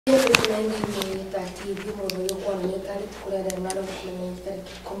Gachagua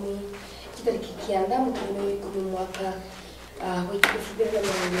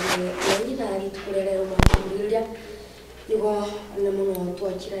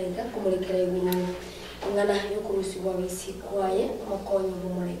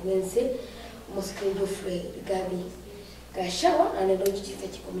and the logistics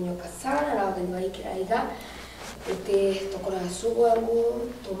that you communicate sana na wageni wa hiki aiga tokora suwangu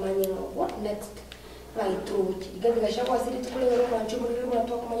tumanye what next right through igadi Gachagua siri tukule roma nchumuri roma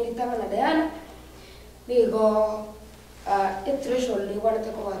toka manyiri tanga na Diana nigo threshold ni wale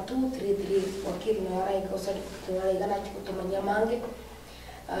tako wa 233 wakili na rai kwa sababu tunaiga na kutumanya mange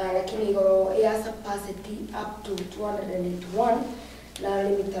lakini go ya capacity up to 281 na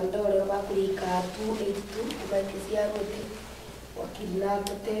limitando leo bakulika 282 kubaikisia wote wakila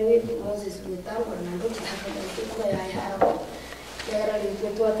totewe Moses Lutango na ndo kitaka kwa ya harabo yara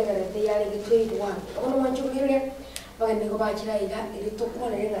limeto ategarete yale gitu one ono manchukulia bagani ko bachira ida ile to kwa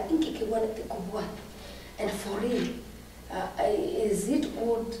lenga inkike wana te kubwa and for real is it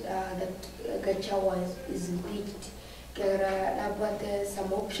good that Gachagua is impeached kera about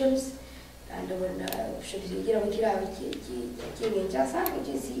some options and when should you get a kira ki njasa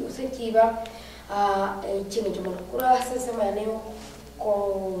kisi usekiba chinge chomokura sasa maeneo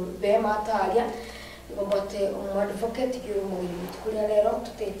ko bema talia ngobote advocate yuru mo kulia lero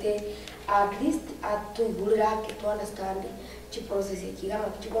tutete at least atubulira ke to understand chi process yakigama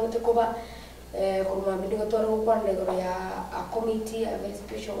chibonete koba kuruma bidingo toro kwa ndego ya a committee a very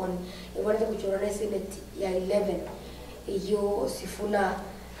special one ibonete kuchora senate ya 11 iyo sifuna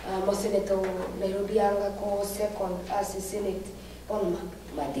Moseneto Nairobi anga ko second as senate on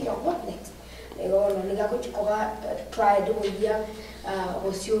matika what next ego no niga ko chikoba try do ya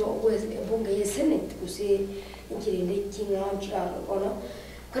osio bunge ya senate kusi ingirinde kinga onchira ono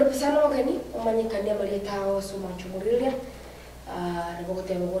karapsano gani umanyikania maleta oso manchumuria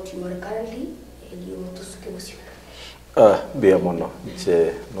nabokote what you are currently you tusuke osio bia mono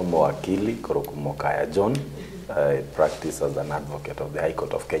che no mwakili korokumokaya John. I practice as an advocate of the High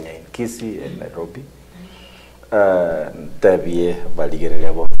Court of Kenya in Kisii and Nairobi. Tabie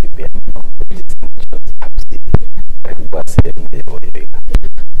valigerelia bo pia.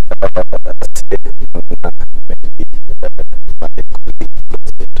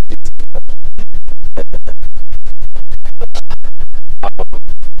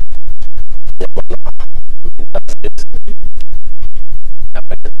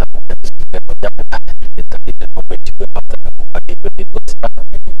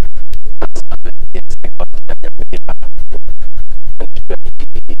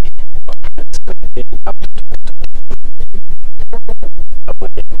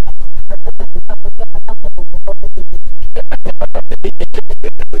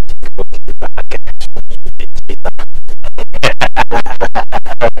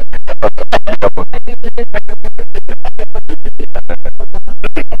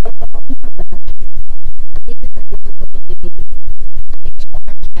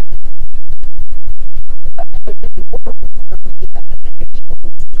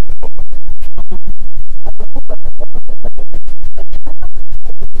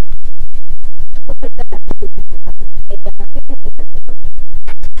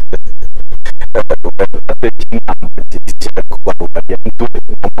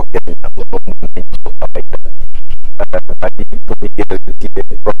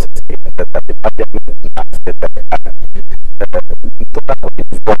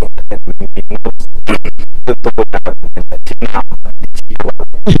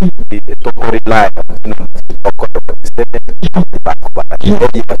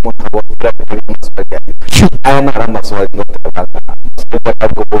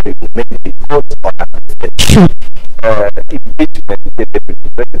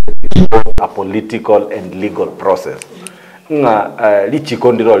 A political and legal process. Nga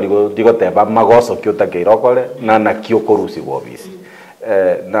lichikondiro ligo teba magoso kyota keirokole na kyokorusi wobisi.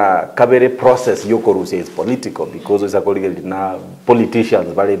 Na kabere process yokorusi is political because it's a colleague na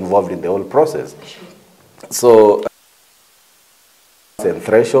politicians very involved in the whole process. So and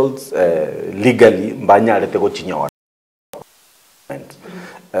thresholds legally mbanya letego chinyawa.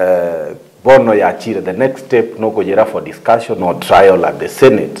 Bono ya chire the next step no kujera for discussion or trial at the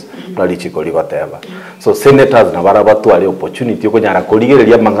Senate no lichikoli whatever. So senators na barabatu ali opportunity yoko nyara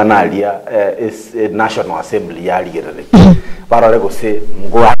koligereria mangana alia is National Assembly ya ligerere. Barale go se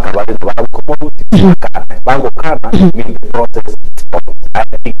ngo akabale barakomo bango kana mean the process I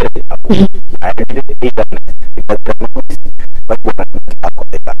think I did it because but what I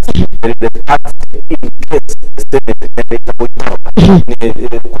there is a tax in case the state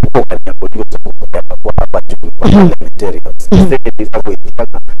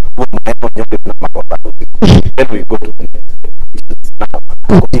then we go to the next step, which is now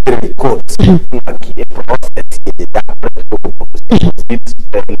considering the courts a process it's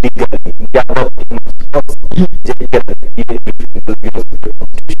legally they are not the court will accept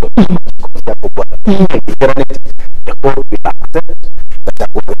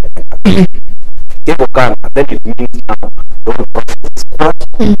that then it means now the whole process is squashed.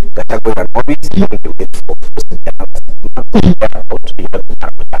 Gachagua and Obis and they wait for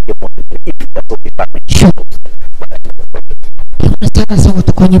Nataka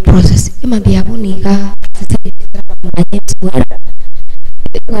sasa kwenye process ima biabu niga sasa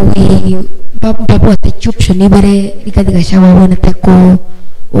we babu atachupsha nibare likadi Gachagua wana tako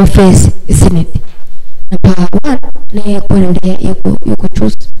office senate number 1 ne kuendelea yuko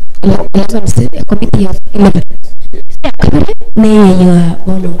choose lazima mse committee of 11 ya kabla ne ya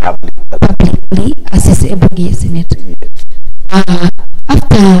bono publicly assess ebunge senate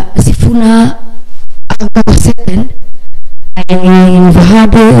after Sifuna after second I've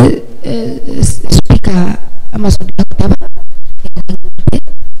had speaker Amazon Kutaba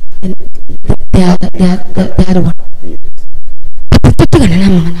and the other one.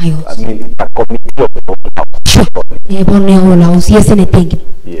 I mean, a committee of sure. Yes. Anything.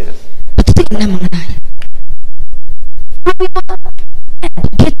 Yes.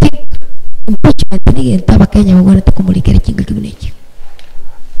 Impeachment ni ntaba Kenya wagona tukumulekera kinga kibunechi.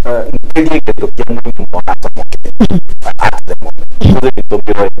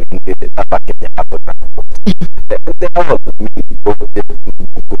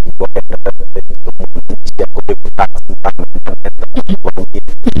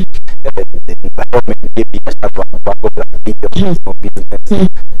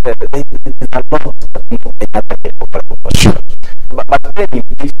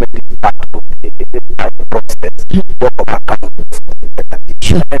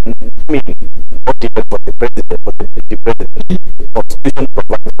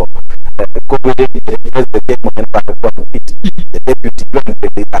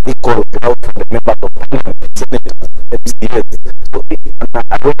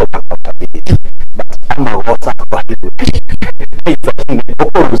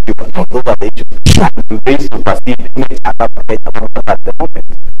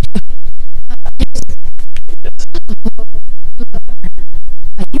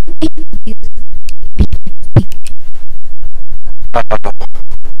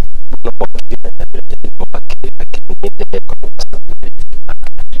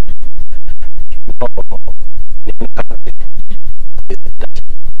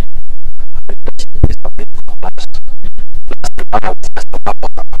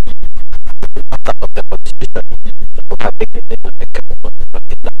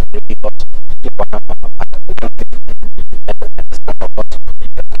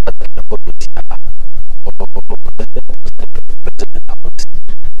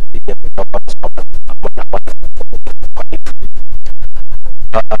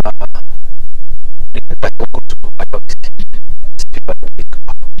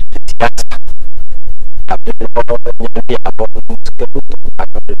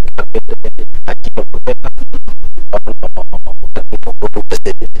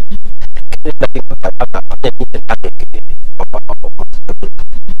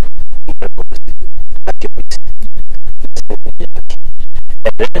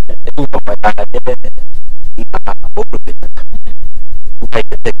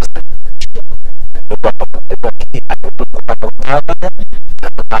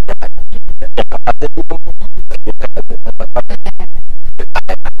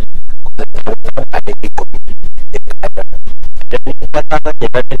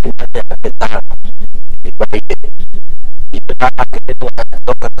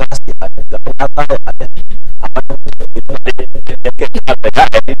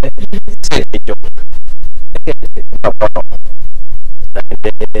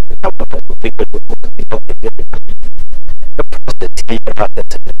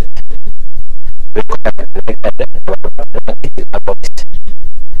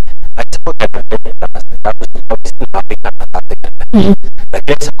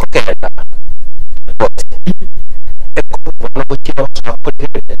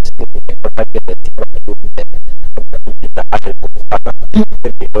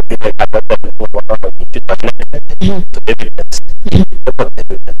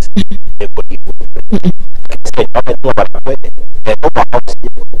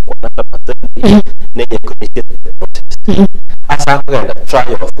 nenye commission process asa kwenda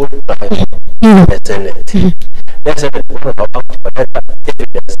trial full trial the Senate the Senate one about whatever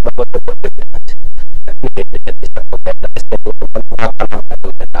evidence about the evidence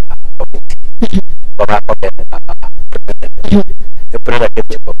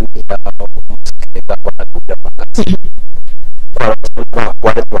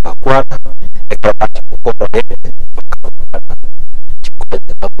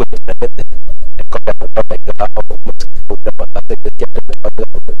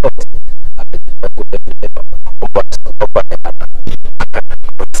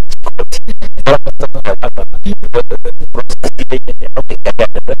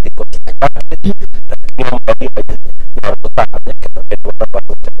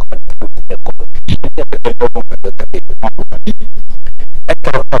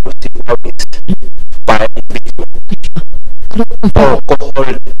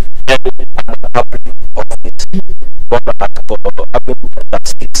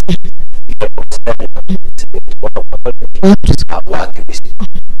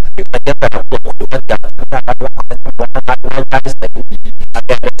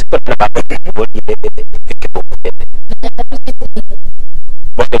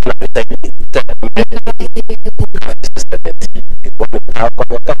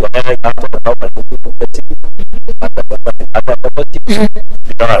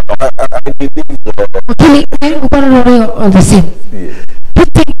on the same. You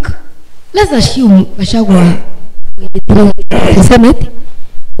think, let's assume Gachagua the Senate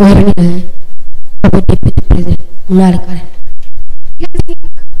or the deputy president, you think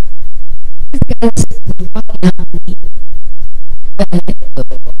these guys will work in harmony?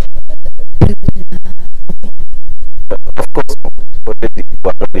 Of course,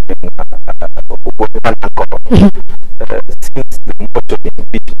 since the motion of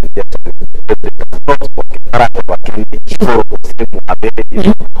impeachment,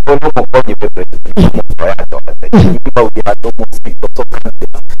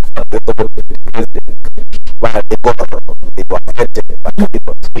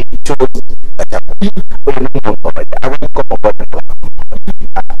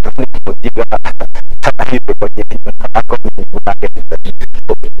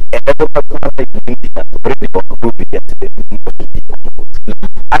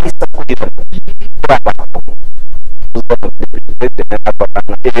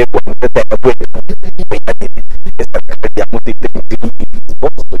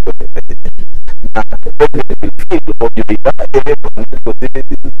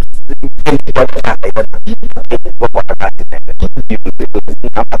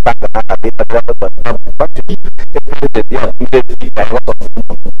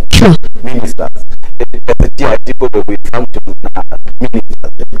 ministers, people that we function ministers,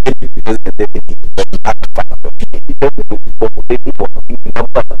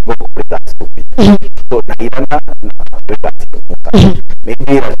 so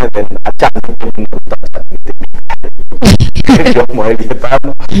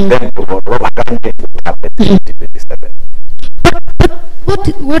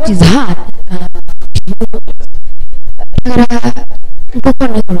maybe what is hard?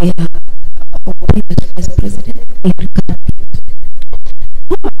 Vice President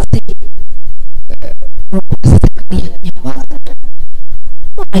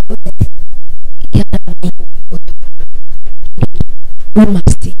we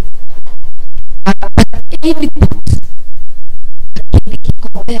must see. Any books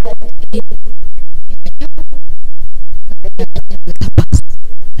compare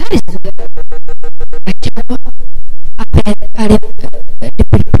that is Gachagua are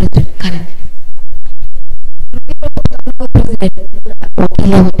deputy president currently.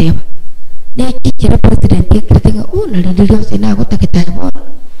 Wakili whatever. Ne kichira president yakiritenga na lidio sina gotaketa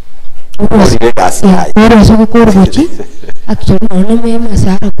ora so korbochi actually no me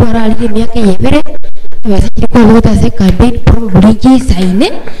masara kwara ali miaka yebere basi ko buta se campaign probably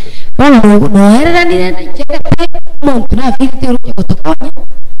saine no era ni cheka monto na filtro que gotokonya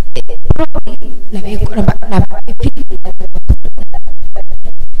probably la ve ko na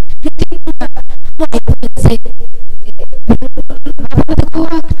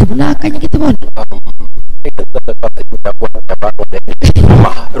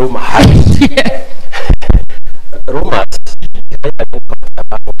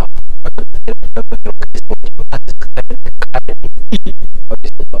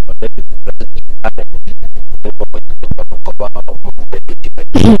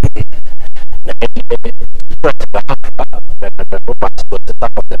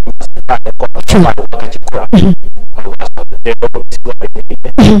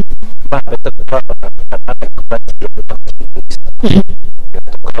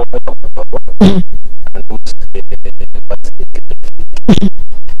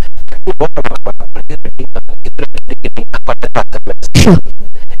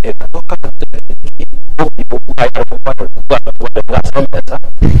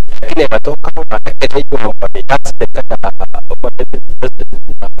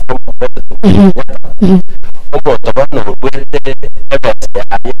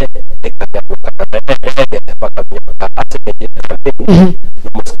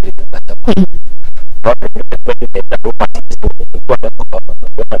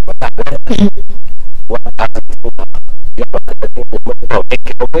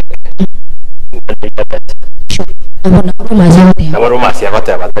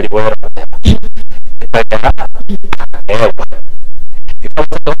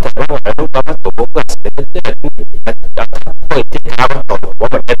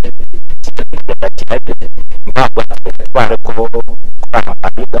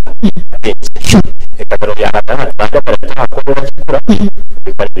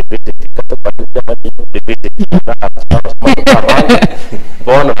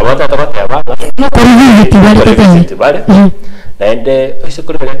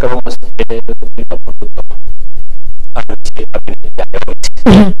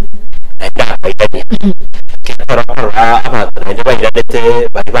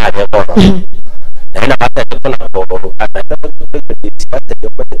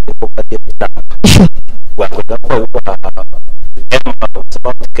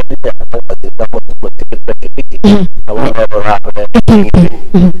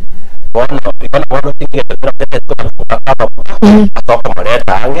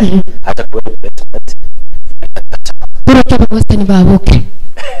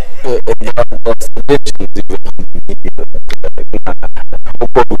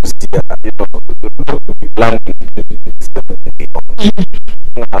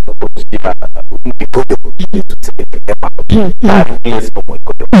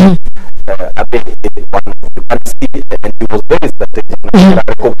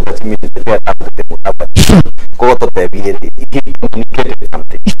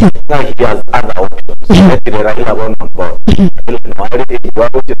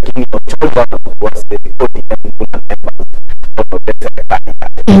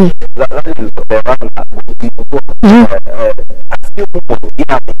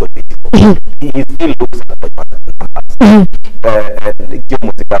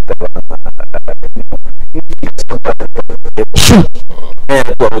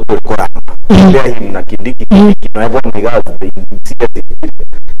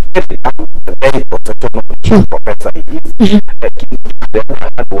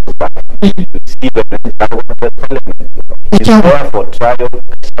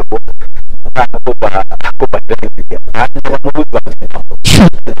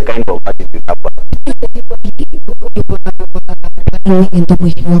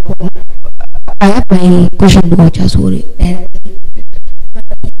I have my question to Coach Sorry.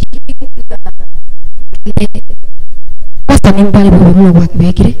 What's the name of work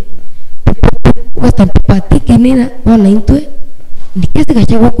bakery? What's the party in one into it? The case of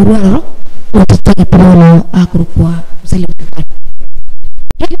Gachagua Kuru, what is the Polo Akrukwa celebrity?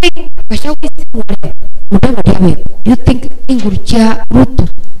 You think Gachagua is you think Ingurcha Ruto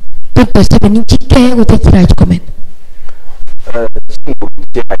 2.7 inch care with a large comment?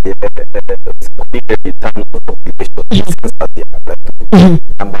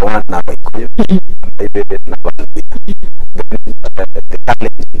 Number one, now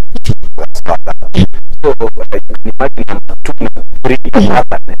so imagine number 2,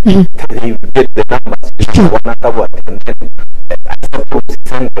 number 3, you get the numbers, one after what, and then I suppose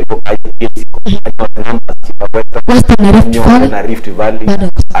it's on the Rift Valley,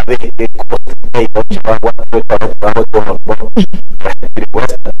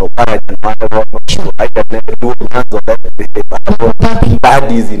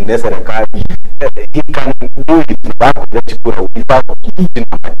 baddies in this regard. He can do it back with the people without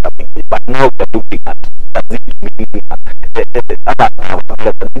but now we're looking at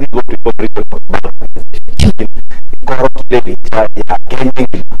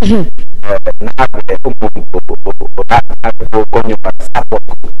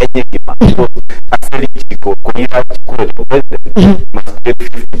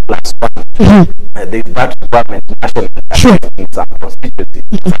There is that requirement national in some constituencies,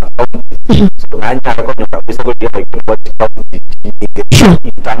 some counties. So Nanya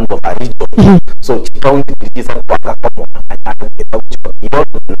in terms of a region. So county is a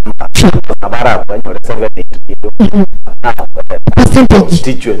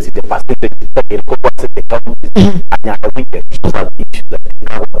constituency, the percentage the counties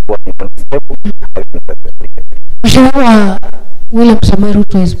William Samoei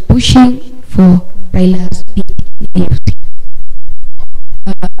Ruto is pushing for Raila's AUC.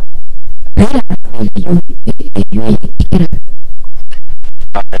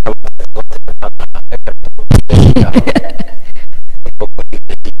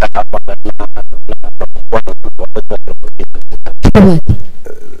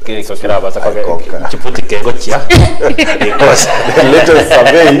 The latest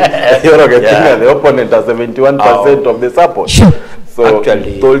survey, the opponent has 71% of the support. Sure. So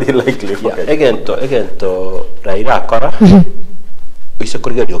actually, totally likely. Again to Raila Kora, we should go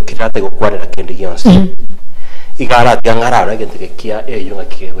to Kirata go Kwana Kendi. Igara Yangara again to Kia a young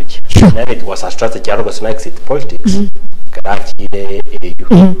which it was a strategy of exit politics.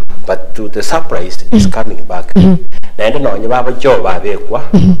 But to the surprise is coming back. Then on you have a job I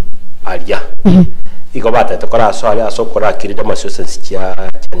Alia. Igobata to Kora Solia so Kora Kirida Chia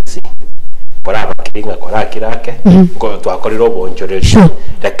Chansi. Kora Kiringa Kora Kirake, go to a corridor on Jordan.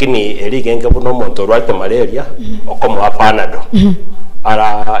 Lakini Eligan Gabuno to write the malaria or come up Panado.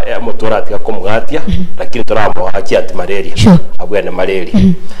 Ara motora tia komugatia lakini turamo achi ati malaria abwene malaria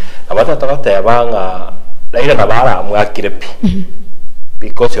abata tabata banga laira na bara mwakirepi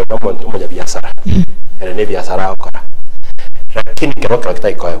because yo muntu moja biashara ere ne biashara akora lakini kero trakta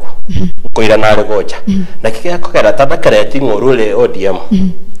ikoyo koira nare goja na kike akora tabakare tingorule ODM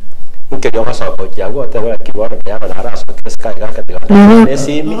nke yo basa ko jago tabara kibora yana na raso keska igaka tigana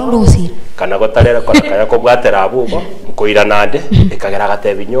nesimi kana gotarera kona kaya ko bwatera abugo koira nande ikagera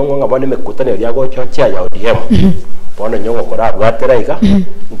gatebi nyongo ngabone mekutane ya gocho chia ya ODM bono nyongo kora bwatera iga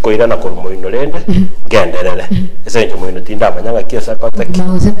koira na korumoino lende genderere ese nje moino tinda abanyanga kiesa kotaki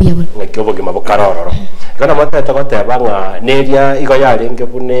ngekyobo gimabukarororo kana mata takotebanga neria igo yarenge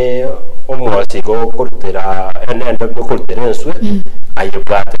bune omwasi go kurutera endo byo kurutera enswe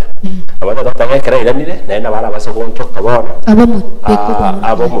ayebwate abata tatangekera iranire na bara basogoncho kabona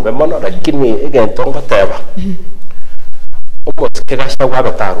abo bemono lakini egento ngoteba omwasi Gachagua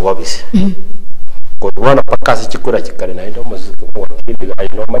bataru obisi kodwana pakasi chikura chikari na endo muziki wakili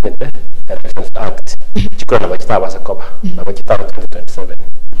ayino manyete Elections Act chikura na bachitaba sakoba na bachitaba 2027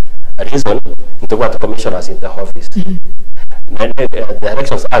 a reason into what commissioners in the office and the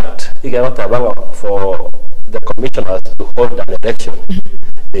Elections Act for the commissioners to hold an election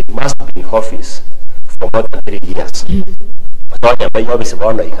they must be in office for more than 3 years so ya bayo obisi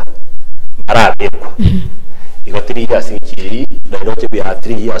bono iga marabekwa you got 3 years in Chile, they don't be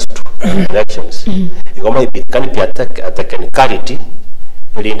 3 years to elections. You might be can be a technicality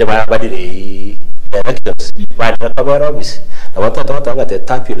in the elections. But that about obvious. I want to talk about the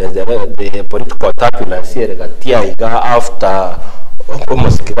turbulence, the political turbulence here, after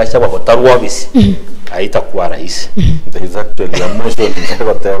almost Gachagua obvious. Haitakuwa rahisi. There is actually a motion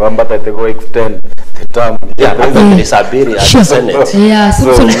that they go extend the term. Yeah, president is a bill at the Senate. Yeah,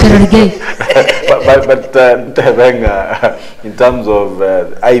 so in terms of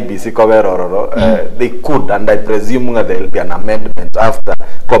IBC cover, they could, and I presume there will be an amendment after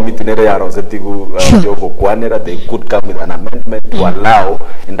committee Kwana, they could come with an amendment to allow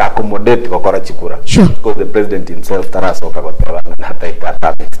and accommodate Kokora Chikura. Because the president himself, that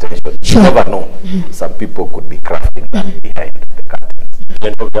extension. You never know. Some people could be crafting that behind the curtain.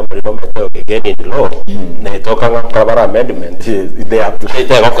 Again in law, they talk about amendment. They have to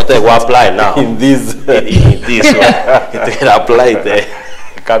apply now. In this one, it can apply the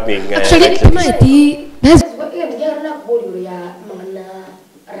coming. Actually, it might be. Yes.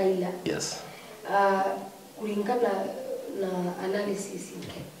 Kulingana na analysis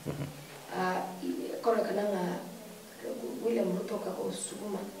yake. Kora kana William Ruto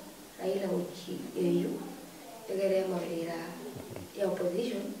kakosukuma Raila uchi EU tegere mawira ya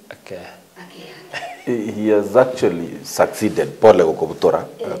opposition. Okay. He has actually succeeded. Pole Kokobutora,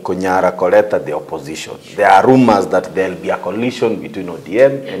 Konyara Koleta, the opposition. There are rumors that there will be a coalition between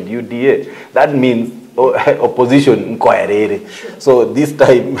ODM and UDA. That means opposition inquiry. So this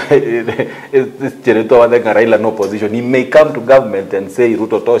time, this Chereto Raila no opposition. He may come to government and say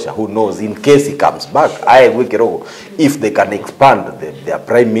Ruto Tosha, who knows, in case he comes back. If they can expand their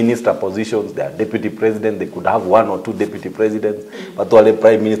prime minister positions, their deputy president, they could have 1 or 2 deputy presidents, but all the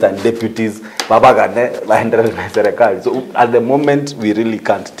prime minister and deputies. So at the moment, we really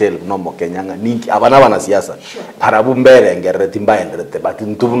can't tell no more Kenyanga. Abana siasa. Parabumbere ngeretimba enderete, but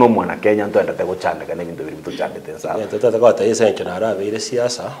intuno mwana Kenya nto endete go chande kana bintu biri bitu chande tensa. Tata ko ta yesa nchana ile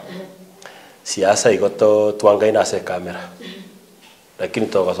siasa. Siasa igoto tuangaina se kamera. Lakini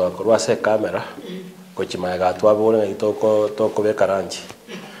toka so kurwa se kamera ko chimaga twabone toko be karanji.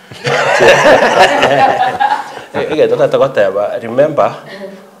 Ege tata ko ta remember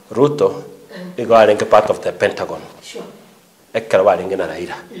Ruto igwa part of the Pentagon. Sure. Ekkara wali ngena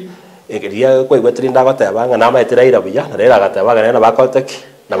Raila. Egeria ko igwetrinda ko ta banga na maitira ira buya na Raila gata banga na bakoteki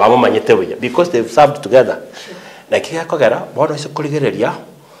na bamo manyete buya because they've served together. Like here kogera bono iso kuligereria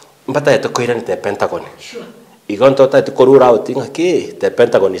mbata yeto koira ni the Pentagon. Sure. Igonto ta to korura outinga ke the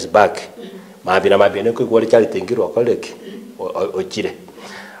Pentagon is back. Mabina mabine ko igwali chali tingiro koleki ochire.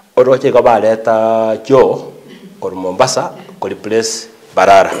 Oroche ko baleta Joe or Mombasa ko replace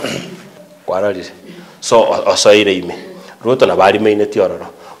Barara. Kwana so osoire ime. Ruto na bari maine tiororo.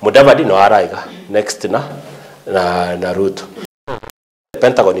 Mudavadi no araiga next na Ruto. The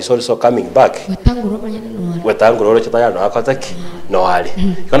Pentagon is also coming back. Wetanguro chitaya no akataki no ali.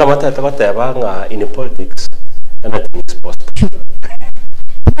 Kana mata tabata banga in politics anything is possible.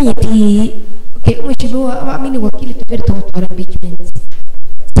 Mayati okay mheshimiwa amini wakili tuberto kutoa impeachment.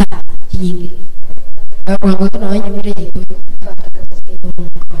 Sawa nyingi. Wangu tunaanya mbele yetu.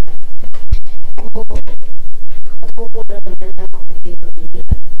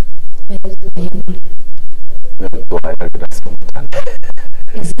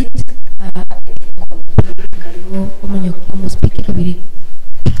 Is it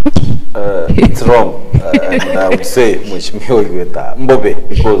it's wrong, and I would say Mbobe,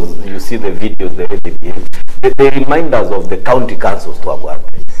 because you see the videos, the way they behave. They remind us of the county councils to Aguarde.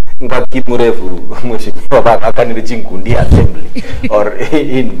 Assembly or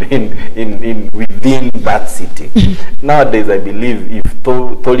in within that city. Nowadays, I believe if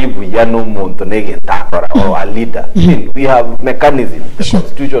Tolibuyano Montenegro or a leader, we have mechanisms the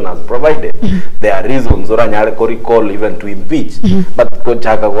constitution has provided. There are reasons or recall even to impeach. But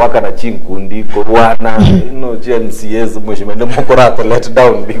Gachagua na Chinkundi, Kwana, GMCS, Mokorato let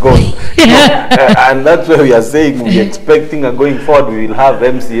down because and that's why we are saying we're expecting and going forward we will have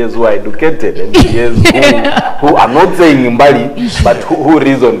MCS who are educated, MCS who are not saying Mbali, but who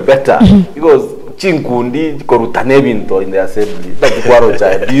reason better. Because Chinkundi Korutanebinto in the assembly. That's Kwaro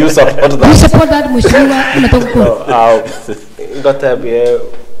child. Do you support that? You support that, Got be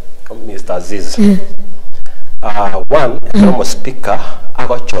Mr. Azizi. One, from speaker, I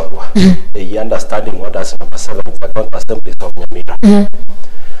got Chorwa. The understanding what as number 7 second assembly of Nyamira.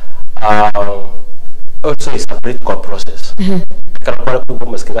 Also, it's a political process. Kalau people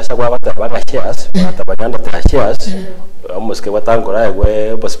must get a shares, shares, almost get Angora,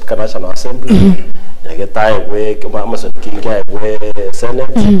 where was National Assembly, get time where Amazon King,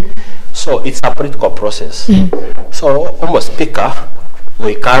 Senate. So it's a political process. So, almost speaker,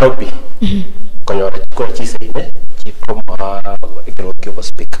 we can't be.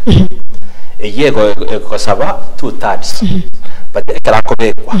 Speak. A year ago, 2/3, but they can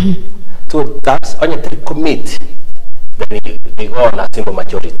 2/3 on your commit. Then they go on a simple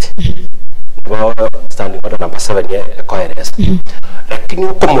majority. Standing order number 7 year coherence. Like in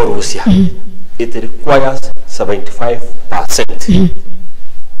Russia, it requires 75%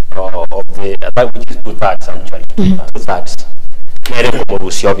 of the which is 2/3 actually. 2/3.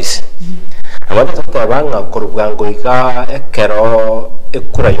 Russia. Abana tutabanga kurubwango ika ekero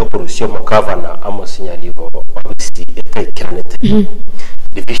ekura yo kurusyo mu governor amosinyaribo obisi etekanete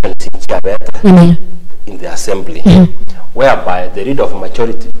division sinjabeta in the assembly whereby the leader of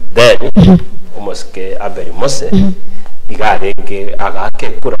majority then almost ke aberi mose igarenge agake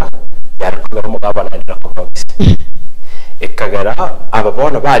kura yarikuga mu governor ndakobisi ekagera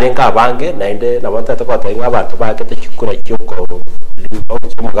ababona barenga abange nainde nabantata kwatainga abantu bakete kikura cyoko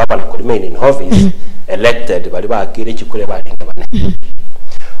governor could remain in office elected bali bakire kikure barenga bane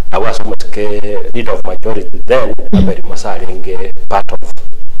abo asomoke leader of majority then aberi masaringe part of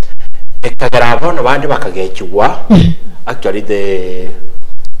ekagera abona bandi bakagekigwa actually the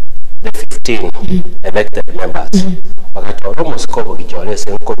 15 elected members bakachoro muskobo gichole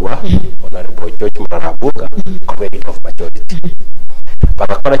senkorwa honorable George Marabuga leader of majority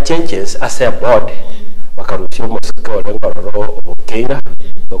bakakora changes as a board bakarusha muskobo ngororo keira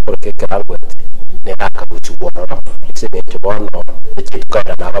dokoro ke karagwete ne akabuchi bworo isemeje bono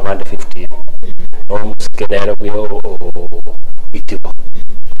ekitukaira naba bande 15 no muskenero byo itibo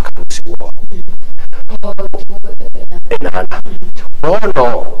akabuchi bworo enana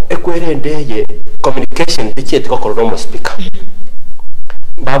bono ekwerendeye communication tichete kokoro no speaker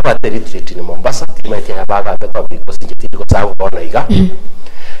baba retreat ni Mombasa timaite ya baga beto because njiti ko sabu bono iga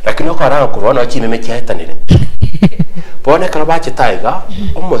lakini okara kurona chimeme chaetanire pone kana bache taiga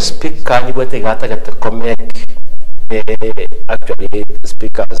almost speaker ni bote gata gata comment actually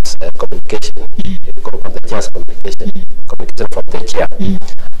speakers communication communication from the chair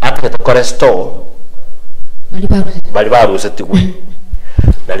after the corresto bali baru setigwe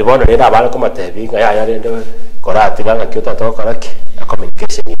nalibona nenda abana ko matebi ngaya rende korati banga kyota to koraki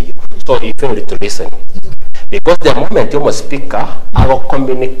communication you so you fail to listen because the moment you speaker I will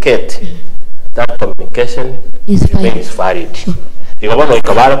communicate that communication is valid. You want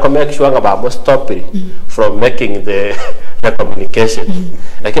to make sure about stop it from making the communication.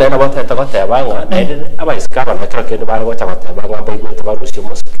 Lakini ana watu atakotebanga na ile aba iskaba na kile kitu bali wacha kotebanga abo igwe baru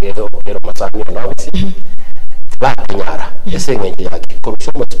shimo sikero kero masani na obisi ba nyara ese ngenje yake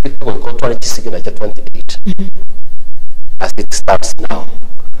korusho mo speaker ko twali chisigina cha 28 as it starts now.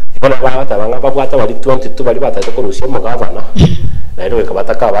 Ibona ba watu banga babwata bali 22 bali batata korusho mo gavana na ile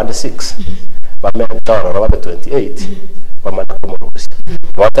kabata ka band 6 bame mtoro roba 28 bamana kumurusi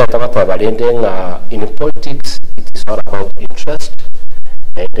wata takatwa balende nga in politics it is all about interest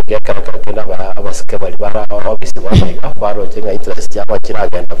and the kaka kenda abasike bali bara obisi bamaiga baro chenga interest yaba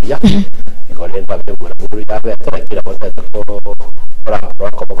kiragenda bya ikolenda babura buru yabe atakira wata ko ora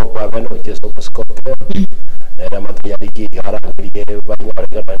ko kwa beno jeso scope era matya diki gara buriye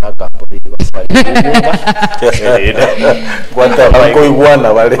banyara bana kapuri basari kwanta banko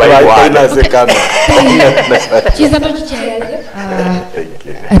igwana bale baina sekano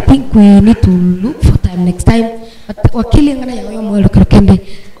I think we need to look for time next time wakili ngana yayo mwelo kende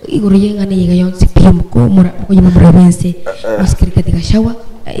igoro yengana yegayon CPM ko mura ko yimura bense maskirika Gachagua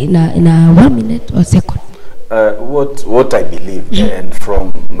in a 1 minute or second. What I believe and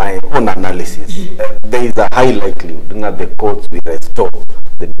from my own analysis, there is a high likelihood that the courts will restore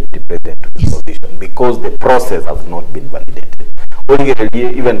the deputy president to his position because the process has not been validated.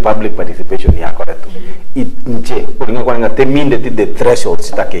 Even public participation ya correct. It nje kulinga kwa ngaminde the threshold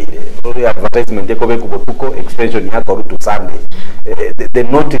sitakeire. Advertisement yako kubotuko extension ya to Sunday. The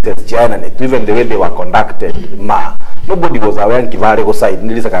notices jana even the way they were conducted nobody was aware kivale go side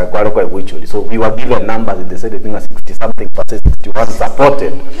nilisa kwa which so we were given numbers and they said I think 60 something percent 61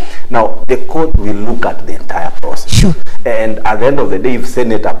 supported. Now the court will look at the entire process. Sure. And at the end of the day, if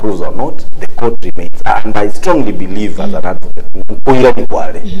Senate approves or not, the court remains. And I strongly believe as an advocate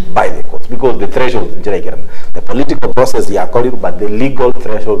by the courts because the thresholds in the political process is according, but the legal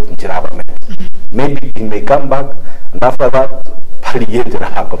thresholds in maybe it may come back, and after that,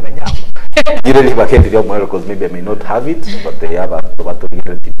 because maybe I may not have it, but they have a but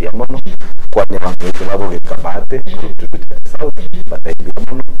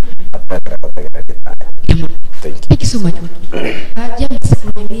thank you so much. James,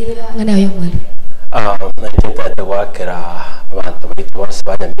 ngana yo mwali. Naitenda wakera abantu balitu bose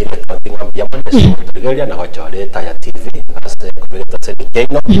banyamire kantinga byamande so tugelia na wachore Netaya TV ase kubireta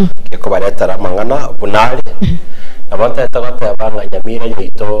serikeno keko baretara mangana bunali abantu etagata abanga nyamire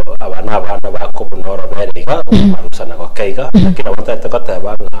yito abana bako bunoro berega barusana ko kaiga lakini abantu etagata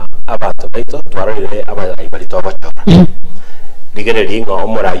abanga abantu bito twarire abayi balito bachora ligere lingo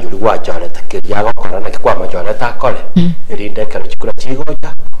omurayi uri wachore takirya gakora nakikwa machore takole irinde kero chikura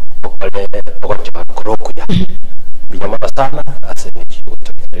chigoja okole ogocha kurokuya binyamara sana aseniki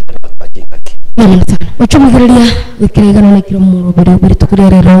gutokirira n'abagingaki wachumugiria wikirigana na kiro muro biri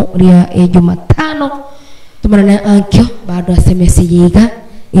tukurerero ria Jumatano tumarana ankyo bado asemese yiga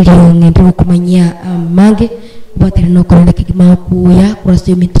ili ngende kumanyia mange bateri no korenda kigima kuya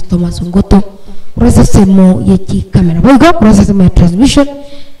kurasa yimito Thomas Ngoto kurasa semo yeki kamera boigo kurasa semo ya transmission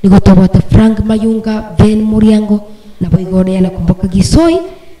nigoto bata Frank Mayunga Ben Muriango na boigo ya nakumbuka gisoi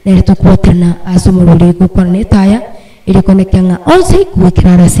na ile tukuatana asomorole ko kwa Netaya ile konekanga onse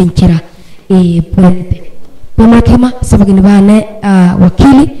kuwekirara senchira polite pomakima sabagini bane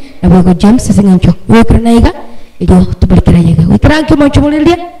wakili na boigo James singancho wekrnaiga ile tubalikira yega wekranke mancho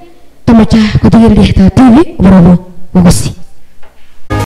molelia tomacha kutugiria tatubi bravo bogosi